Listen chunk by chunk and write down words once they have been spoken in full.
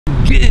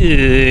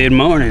Good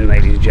morning,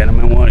 ladies and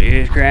gentlemen. What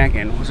is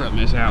cracking? What's up,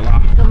 Miss Outlaw?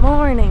 Good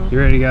morning. You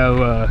ready to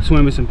go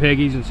swim with some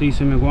piggies and see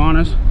some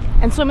iguanas?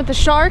 And swim with the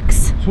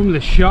sharks? Swim with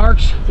the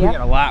sharks? Yep. We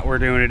got a lot we're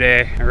doing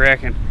today, I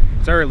reckon.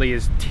 It's early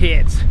as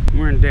tits.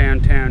 We're in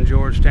downtown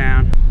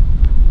Georgetown.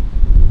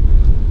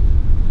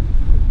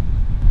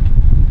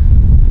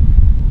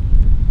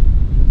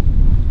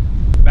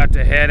 About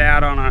to head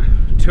out on a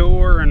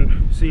tour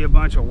and see a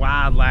bunch of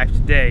wildlife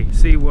today.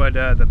 See what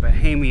the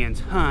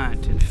Bahamians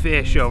hunt and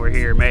fish over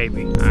here,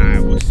 maybe. All right,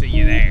 we'll see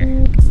you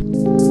there.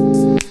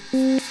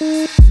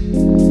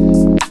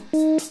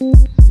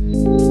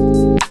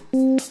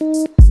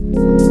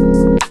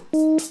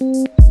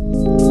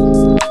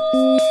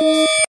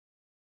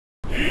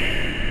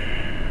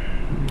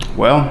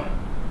 Well,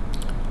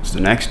 it's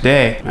the next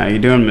day. How you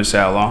doing, Miss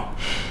Outlaw?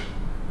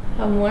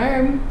 I'm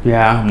warm.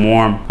 Yeah, I'm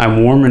warm.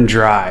 I'm warm and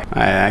dry.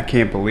 I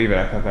can't believe it.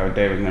 I thought that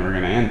day was never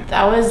gonna end.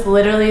 That was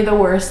literally the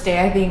worst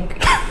day I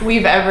think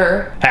we've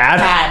ever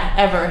had.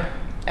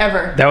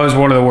 Ever. That was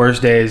one of the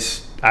worst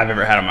days I've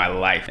ever had in my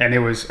life. And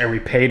we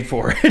paid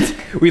for it.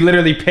 We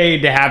literally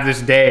paid to have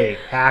this day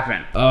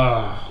happen.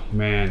 Oh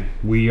man,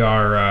 we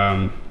are,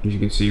 as you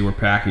can see, we're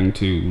packing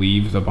to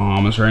leave the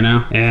Bahamas right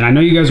now. And I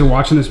know you guys are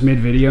watching this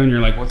mid-video and you're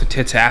like, what the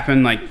tits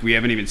happened? Like, we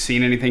haven't even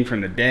seen anything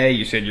from the day.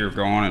 You said you were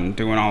going and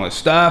doing all this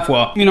stuff.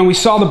 Well, you know, we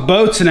saw the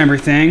boats and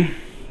everything.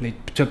 They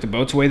took the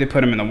boats away, they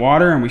put them in the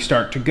water, and we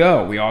start to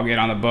go. We all get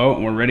on the boat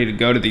and we're ready to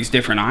go to these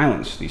different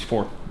islands, these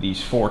four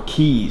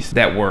keys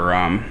that we're,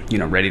 you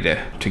know, ready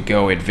to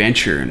go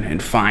adventure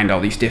and find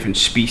all these different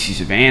species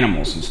of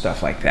animals and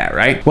stuff like that,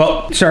 right?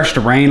 Well, it starts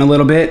to rain a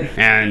little bit,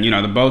 and you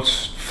know, the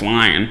boat's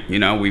flying. You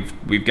know,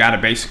 we've got to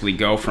basically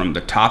go from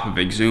the top of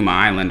Exuma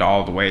Island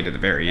all the way to the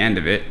very end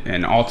of it,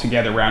 and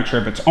altogether round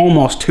trip, it's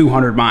almost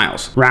 200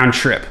 miles round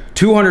trip.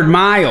 200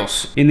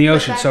 miles in the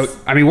ocean. So,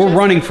 I mean, we're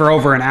running for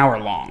over an hour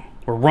long.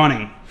 We're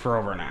running for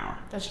over an hour.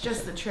 That's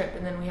just the trip,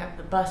 and then we have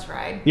the bus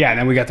ride. Yeah, and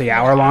then we got the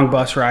hour-long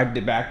bus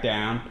ride back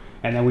down,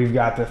 and then we've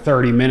got the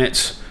 30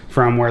 minutes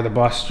from where the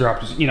bus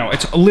drops. You know,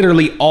 it's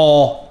literally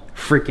all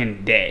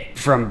freaking day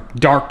from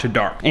dark to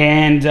dark.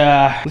 And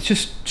let's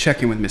just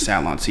check in with Miss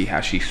Outlaw and see how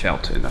she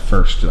felt in the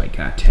first like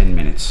 10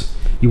 minutes.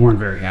 You weren't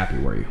very happy,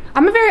 were you?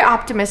 I'm a very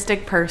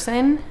optimistic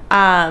person.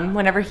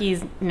 Whenever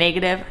he's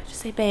negative, I just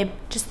say, babe,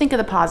 just think of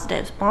the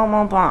positives, blah,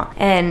 blah, blah.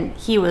 And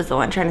he was the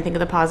one trying to think of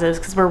the positives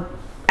because we're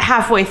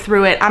halfway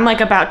through it. I'm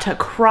like about to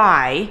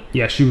cry.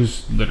 Yeah, she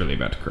was literally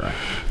about to cry.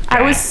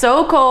 I was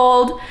so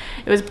cold.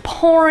 It was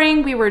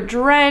pouring. We were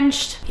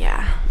drenched.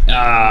 Yeah.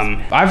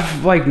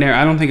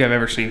 I don't think I've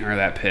ever seen her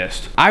that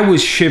pissed. I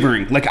was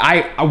shivering. Like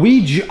I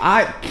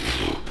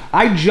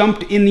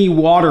jumped in the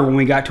water when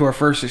we got to our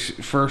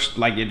first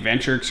like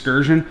adventure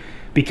excursion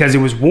because it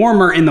was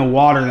warmer in the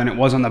water than it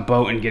was on the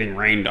boat and getting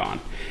rained on.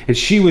 And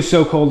she was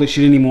so cold that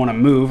she didn't even want to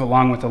move,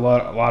 along with a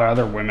lot of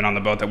other women on the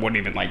boat that wouldn't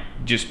even like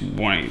they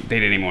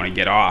didn't even want to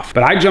get off.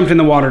 But I jumped in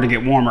the water to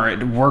get warmer.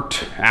 It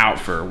worked out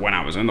for when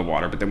I was in the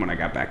water, but then when I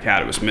got back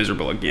out, it was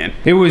miserable again.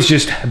 It was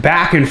just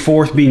back and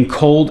forth being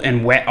cold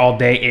and wet all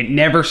day. It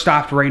never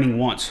stopped raining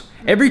once.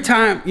 Every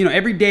time, you know,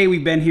 every day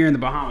we've been here in the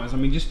Bahamas, I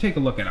mean, just take a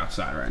look at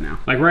outside right now.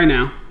 Like right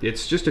now,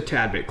 it's just a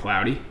tad bit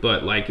cloudy,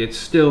 but like it's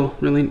still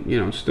really, you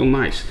know, it's still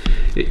nice.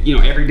 You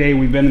know, every day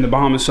we've been in the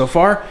Bahamas so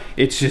far,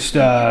 it's just,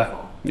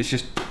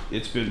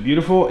 it's been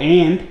beautiful.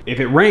 And if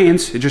it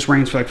rains, it just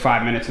rains for like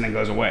 5 minutes and then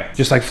goes away.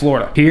 Just like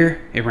Florida.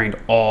 Here, it rained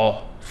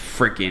all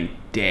freaking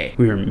day.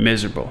 We were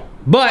miserable.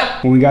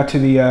 But when we got to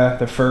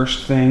the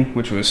first thing,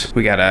 which was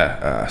we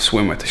gotta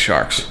swim with the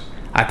sharks.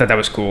 I thought that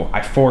was cool.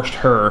 I forced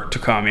her to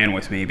come in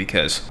with me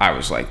because I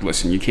was like,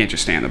 listen, you can't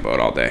just stay on the boat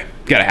all day.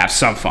 You gotta have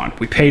some fun.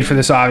 We paid for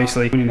this,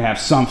 obviously. We need to have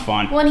some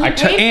fun. Well, and he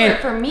paid for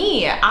it for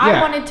me.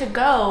 I wanted to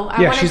go.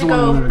 I wanted to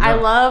go. I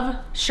love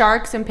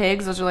sharks and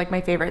pigs. Those are like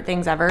my favorite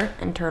things ever,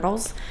 and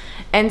turtles.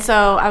 And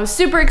so I was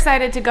super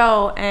excited to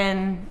go,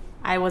 and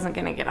I wasn't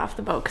gonna get off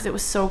the boat because it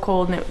was so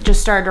cold, and it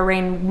just started to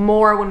rain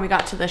more when we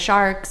got to the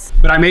sharks.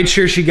 But I made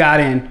sure she got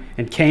in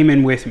and came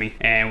in with me,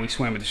 and we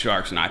swam with the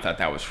sharks, and I thought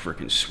that was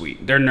freaking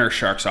sweet. They're nurse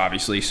sharks,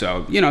 obviously,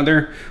 so you know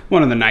they're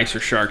one of the nicer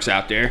sharks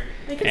out there.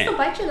 They can still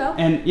bite you though.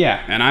 And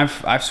yeah, and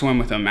I've swum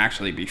with them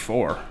actually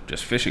before,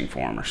 just fishing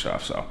for them or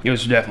stuff. So it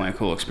was definitely a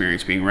cool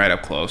experience being right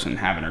up close and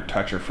having her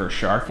touch her first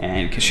shark,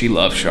 and because she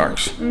loves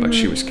sharks, but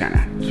she was kind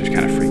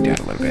of freaked out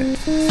a little bit.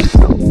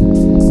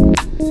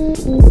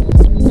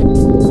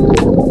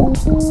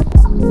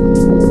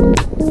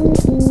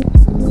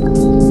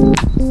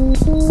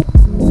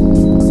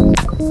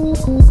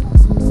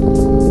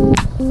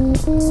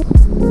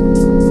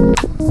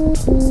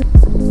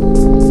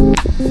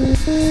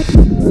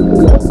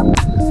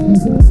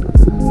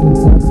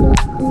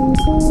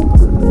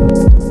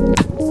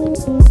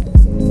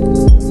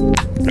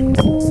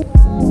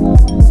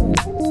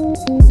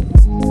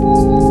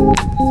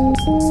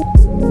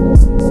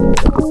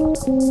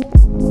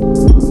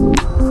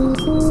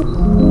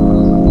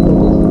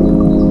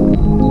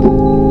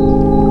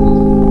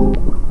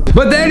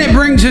 But then it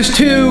brings us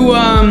to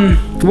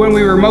when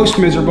we were most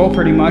miserable,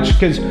 pretty much,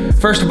 because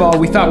first of all,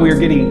 we thought we were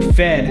getting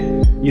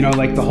fed you know,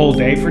 like the whole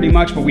day pretty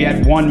much, but we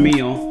had one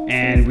meal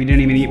and we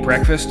didn't even eat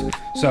breakfast.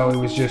 So it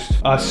was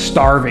just us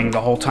starving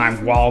the whole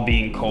time while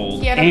being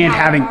cold and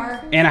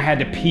and I had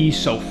to pee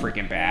so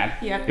freaking bad.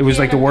 Yep. It was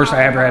like the worst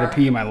I ever had to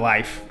pee in my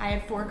life. I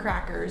had 4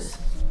 crackers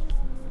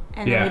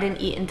and then we didn't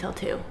eat until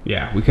 2.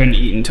 Yeah, we couldn't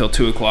eat until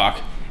 2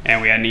 o'clock. And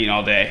we hadn't eaten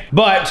all day.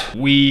 But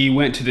we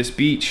went to this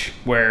beach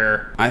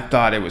where I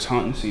thought it was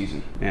hunting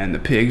season and the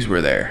pigs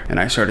were there.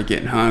 And I started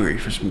getting hungry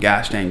for some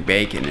gosh dang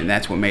bacon, and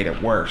that's what made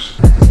it worse.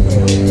 The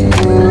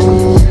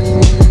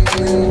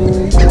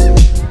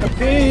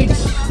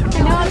pigs!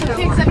 I know, the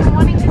pigs I've been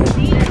wanting to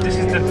see. This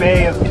is the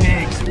Bay of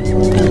Pigs.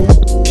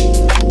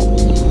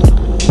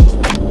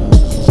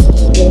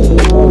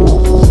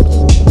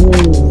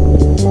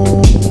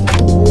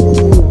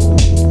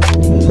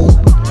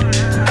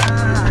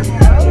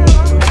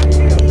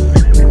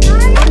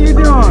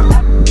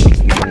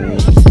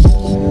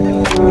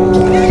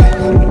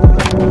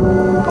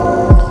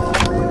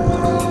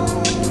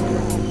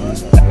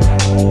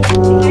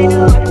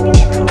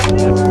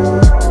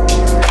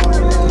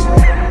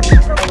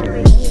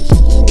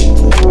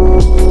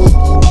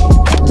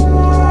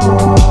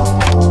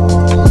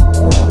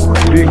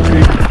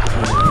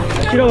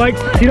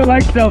 She don't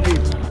like selfies.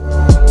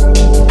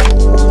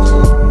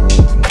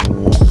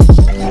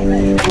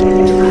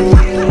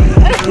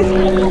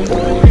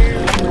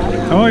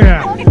 Oh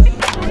yeah.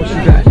 What you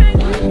got?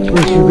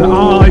 What you got?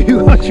 Oh, you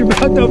got your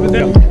mouth open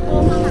there.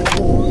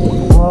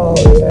 Oh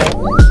yeah.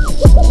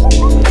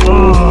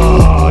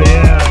 Oh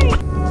yeah.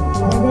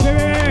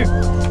 Hey,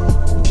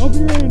 open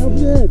your hand, open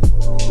your hand.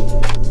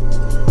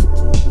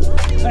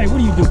 Hey, what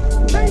are you doing?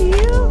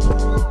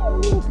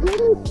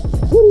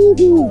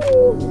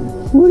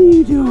 What are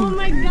you doing? Oh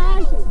my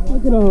gosh!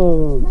 Look at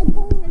all of them.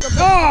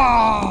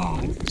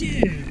 Oh,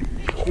 dude.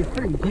 You're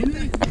freaking kidding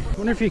me? I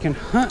wonder if you can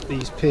hunt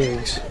these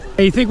pigs.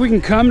 Hey, you think we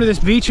can come to this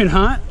beach and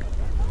hunt?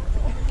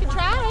 You can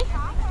try.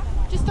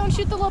 Just don't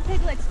shoot the little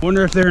piglets.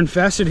 Wonder if they're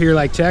infested here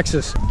like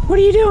Texas. What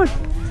are you doing?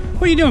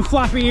 What are you doing,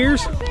 floppy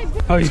ears?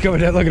 Oh, he's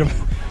going down. Look at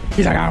him.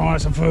 He's like, I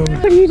want some food.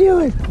 What are you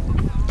doing?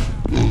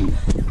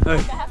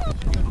 Hey.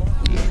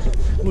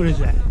 What is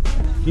that?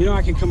 You know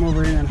I can come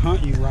over here and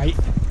hunt you, right?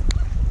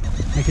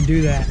 I can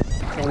do that.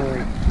 Don't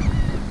worry.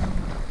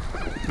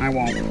 I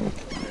won't.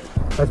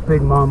 That's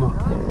Big Mama.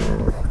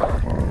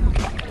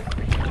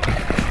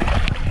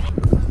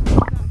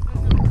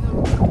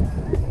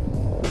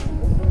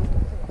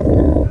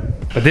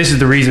 But this is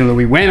the reason that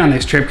we went on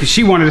this trip, because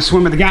she wanted to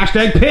swim with the gosh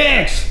dang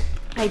pigs.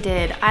 I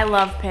did. I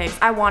love pigs.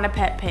 I want a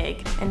pet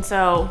pig. And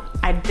so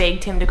I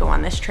begged him to go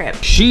on this trip.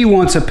 She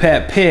wants a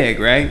pet pig,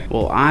 right?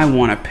 Well, I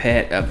want a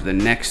pet of the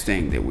next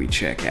thing that we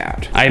check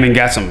out. I even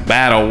got some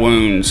battle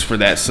wounds for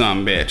that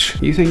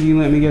sumbitch. You think you can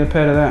let me get a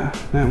pet of that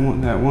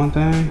one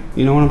thing?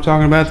 You know what I'm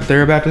talking about that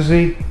they're about to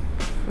see?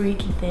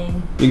 Freaky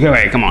thing. You go,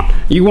 hey, come on.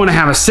 You want to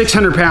have a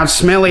 600-pound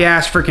smelly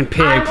ass freaking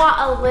pig. I want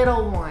a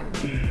little one.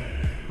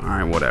 All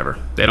right, whatever.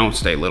 They don't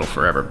stay little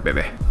forever,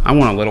 baby. I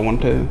want a little one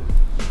too.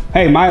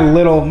 Hey, my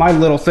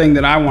little thing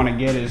that I want to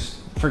get is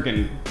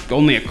freaking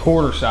only a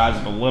quarter size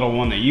of the little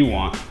one that you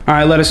want. All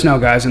right, let us know,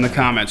 guys, in the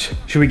comments.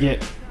 Should we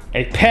get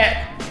a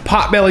pet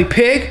potbelly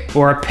pig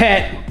or a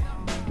pet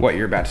what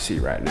you're about to see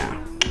right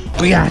now?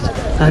 We got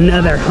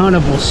another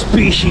huntable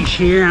species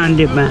here on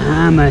the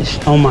Bahamas.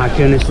 Oh my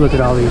goodness, look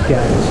at all these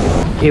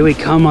guys. Here we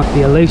come up,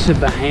 the elusive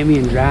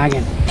Bahamian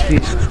dragon.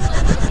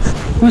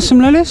 Want some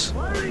lettuce?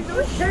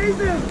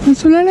 Want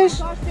some lettuce?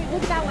 Look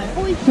at that one.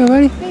 Holy shit.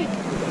 Buddy?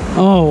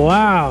 Oh,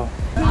 wow.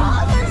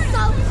 Oh, they're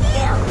so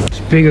cute.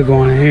 It's bigger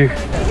going in here.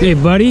 Hey,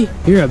 buddy,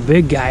 you're a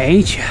big guy,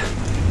 ain't you?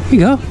 Here you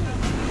go.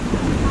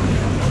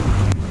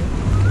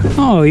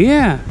 Oh,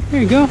 yeah.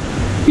 There you go.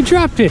 You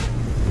dropped it.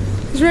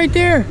 It's right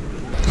there.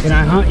 Can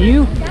I hunt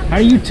you? How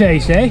do you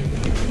taste, eh?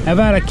 How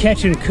about a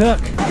catch and cook?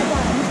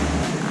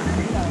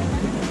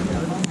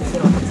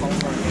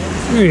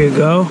 There you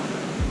go.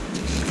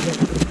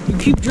 You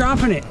keep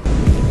dropping it.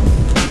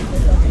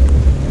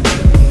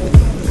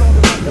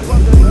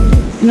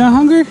 You not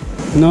hungry?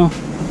 No.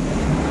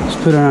 Just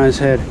put it on his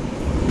head.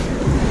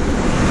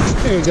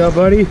 There you go,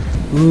 buddy.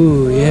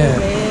 Ooh, yeah.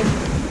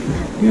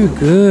 You're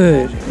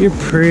good. You're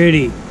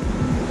pretty.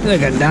 You're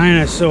like a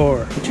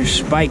dinosaur. With your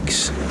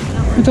spikes.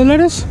 Want the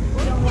lettuce?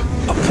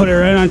 I'll put it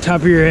right on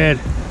top of your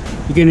head.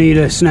 You can eat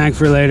a snack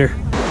for later.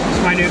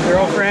 It's my new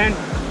girlfriend.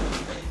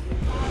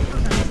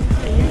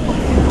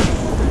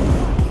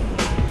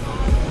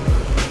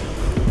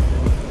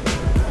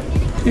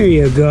 There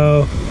you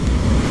go.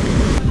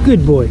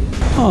 Good boy.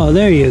 Oh,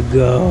 there you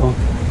go.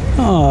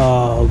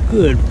 Oh,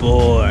 good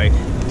boy.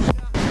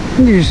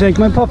 You're just like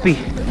my puppy,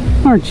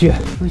 aren't you?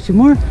 Want some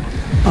more?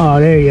 Oh,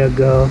 there you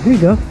go. Here you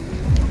go.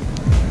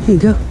 Here you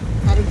go.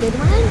 Had a good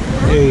one?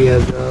 There you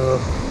go.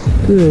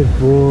 Good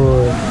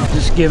boy.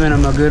 Just giving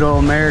him a good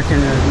old American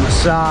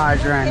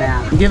massage right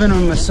now. I'm giving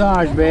him a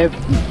massage, babe.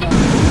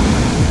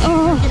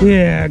 Oh.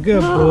 Yeah,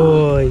 good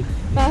boy.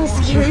 That was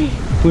scary.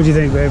 What'd you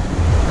think, babe?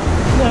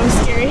 That was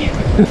scary.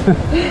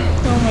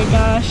 Oh my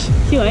gosh.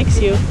 He likes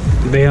you.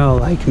 They all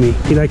like me.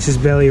 He likes his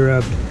belly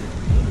rubbed.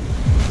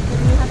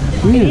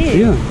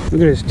 Yeah,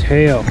 look at his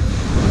tail.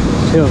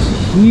 His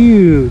tail's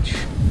huge.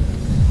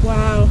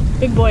 Wow,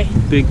 big boy.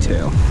 Big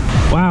tail.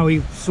 Wow,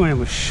 we swam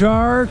with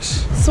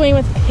sharks. Swam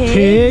with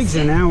pigs.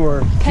 And now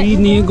we're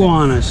feeding the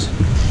iguanas.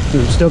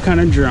 And I'm still kind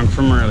of drunk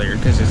from earlier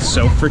because it's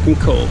so freaking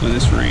cold when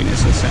this rain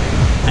is insane.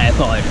 I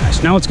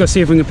apologize. Now let's go see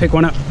if we can pick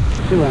one up.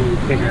 She'll let me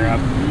pick her up.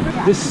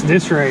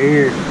 This right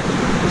here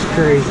is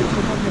crazy.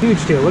 Huge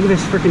tail. Look at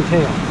this freaking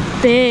tail.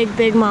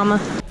 Big mama.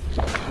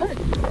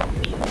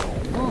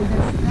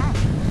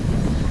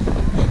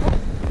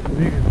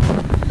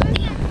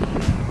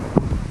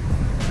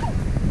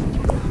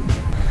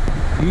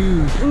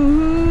 Huge.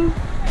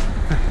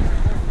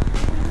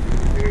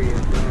 There you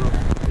go.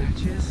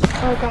 Matches.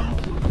 Oh god.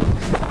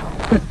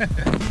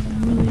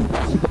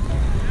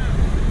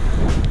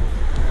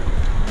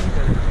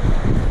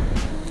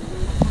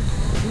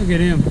 Look at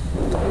him.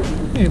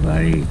 Hey,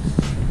 buddy.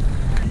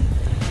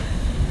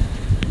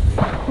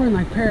 We're in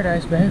like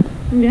paradise, babe.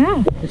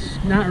 Yeah.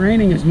 It's not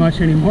raining as much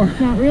anymore.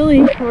 Not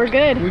really. We're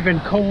good. We've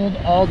been cold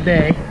all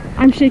day.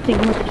 I'm shaking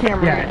with the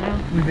camera right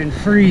now. We've been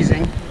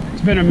freezing.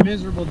 It's been a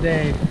miserable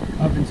day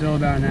up until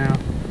about now.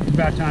 It's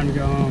about time to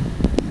go home.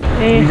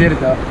 Hey. We did it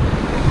though.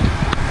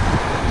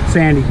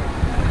 Sandy.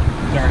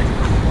 Sorry.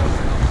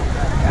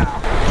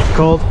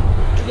 Cold?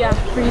 Yeah,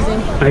 freezing.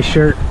 Nice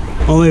shirt.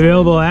 Only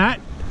available at?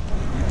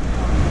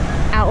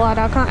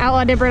 Outlaw.com,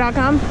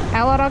 outlawdipper.com,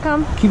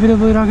 outlaw.com.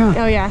 Keepithillbilly.com.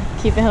 Oh yeah,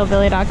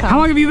 keepithillbilly.com. How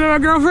long have you been my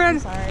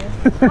girlfriend? Sorry.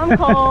 I'm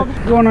cold.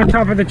 Going on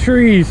top of the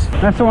trees.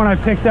 That's the one I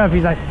picked up.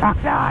 He's like,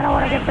 fuck no, I don't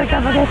want to get picked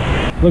up again.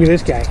 Look at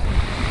this guy.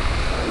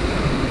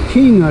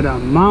 King of the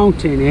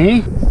mountain,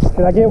 eh?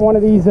 Should I get one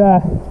of these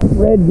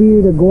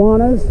red-bearded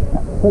iguanas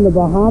from the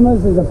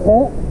Bahamas as a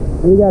pet?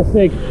 What do you guys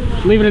think?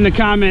 Leave it in the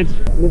comments.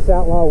 Miss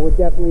Outlaw would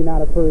definitely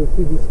not approve.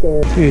 She'd be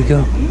scared. Here you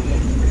go.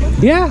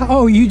 Yeah?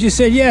 Oh, you just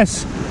said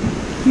yes.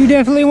 You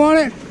definitely want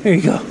it? Here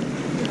you go.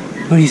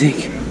 What do you think?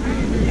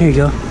 Here you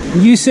go.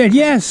 You said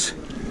yes.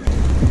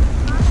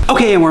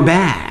 Okay, and we're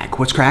back.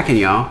 What's cracking,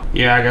 y'all?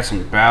 Yeah, I got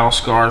some battle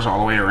scars all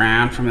the way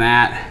around from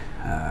that.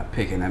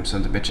 Picking them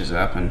sons of bitches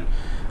up, and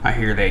I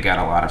hear they got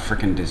a lot of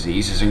freaking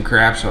diseases and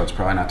crap, so it's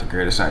probably not the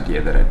greatest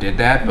idea that I did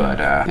that, but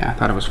yeah, I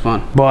thought it was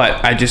fun.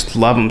 But I just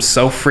love them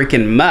so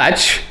freaking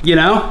much, you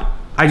know?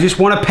 I just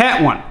want to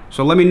pet one,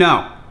 so let me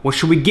know. What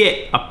should we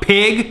get, a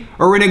pig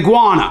or an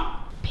iguana?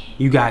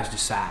 You guys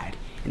decide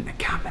in the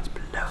comments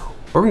below.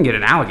 Or we can get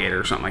an alligator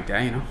or something like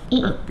that, you know?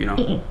 Or, you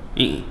know,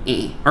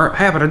 or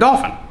how about a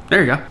dolphin? There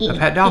you go, a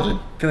pet dolphin.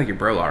 I feel like you're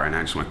bro law right now,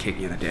 I just want to kick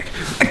you in the dick.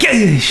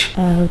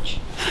 Ouch.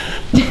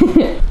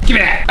 Give me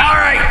that. All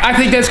right, I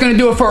think that's gonna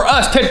do it for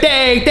us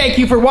today. Thank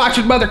you for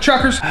watching, mother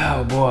truckers.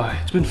 Oh boy,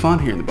 it's been fun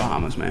here in the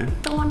Bahamas, man.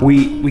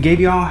 We gave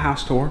you all a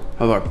house tour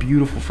of our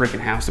beautiful freaking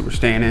house that we're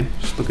staying in.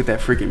 Just look at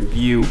that freaking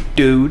view,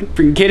 dude.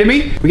 Freaking kidding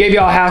me? We gave you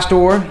all a house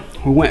tour.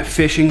 We went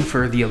fishing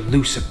for the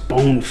elusive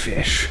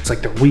bonefish. It's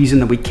like the reason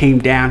that we came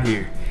down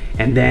here.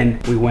 And then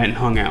we went and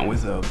hung out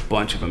with a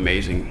bunch of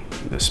amazing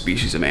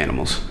species of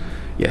animals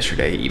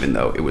yesterday, even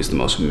though it was the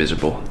most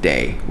miserable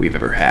day we've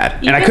ever had.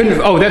 And I couldn't,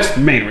 oh, that's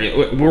the main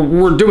reason.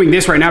 We're doing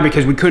this right now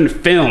because we couldn't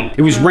film.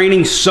 It was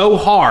raining so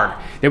hard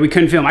that we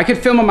couldn't film. I could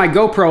film on my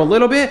GoPro a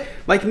little bit,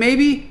 like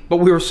maybe, but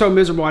we were so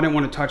miserable I didn't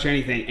want to touch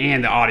anything,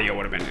 and the audio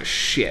would have been just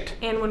shit.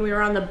 And when we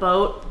were on the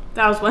boat,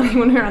 that was when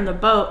we were on the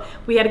boat,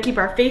 we had to keep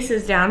our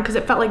faces down because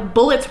it felt like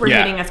bullets were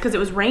hitting us because it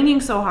was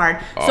raining so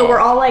hard. So we're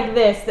all like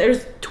this.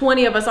 There's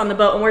 20 of us on the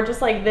boat and we're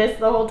just like this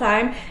the whole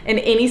time. And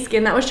any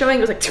skin that was showing,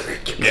 it was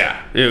like...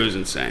 Yeah, it was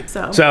insane.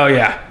 So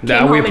yeah.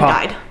 Came home and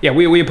died. Yeah,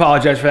 we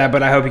apologize for that,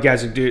 but I hope you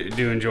guys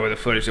do enjoy the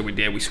footage that we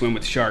did. We swim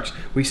with the sharks.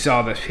 We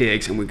saw the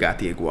pigs and we got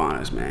the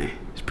iguanas, man.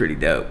 It's pretty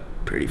dope.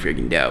 Pretty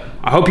freaking dope.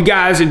 I hope you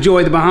guys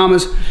enjoyed the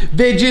Bahamas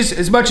vidges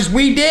as much as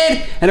we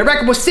did, and I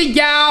reckon we'll see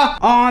y'all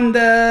on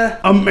the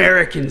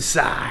American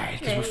side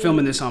because we're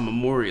filming this on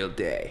Memorial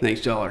Day. Thanks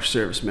to all our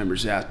service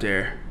members out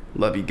there.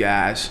 Love you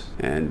guys,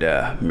 and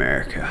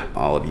America.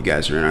 All of you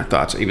guys are in our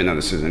thoughts, even though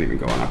this isn't even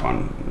going up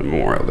on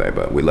Memorial Day,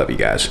 but we love you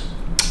guys.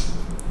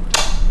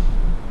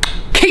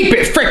 Keep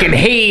it freaking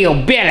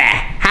hillbilly.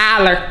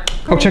 Holler.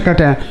 Oh, check out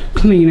that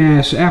clean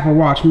ass Apple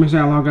Watch Miss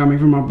Outlaw got me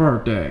for my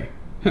birthday.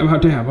 How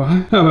about that, boy?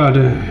 How about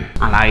that?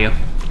 I love you.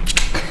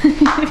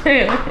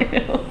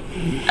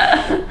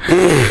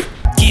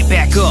 Get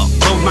back up,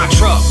 load my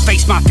truck,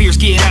 face my fears,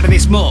 get out of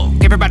this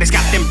mug. Everybody's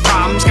got them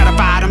problems, gotta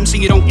fight them so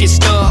you don't get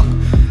stuck.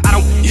 I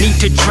don't need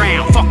to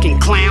drown, fucking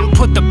clown,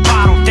 put the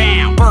bottle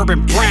down.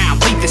 Bourbon brown,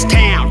 leave this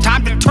town,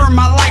 time to turn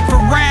my life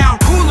around.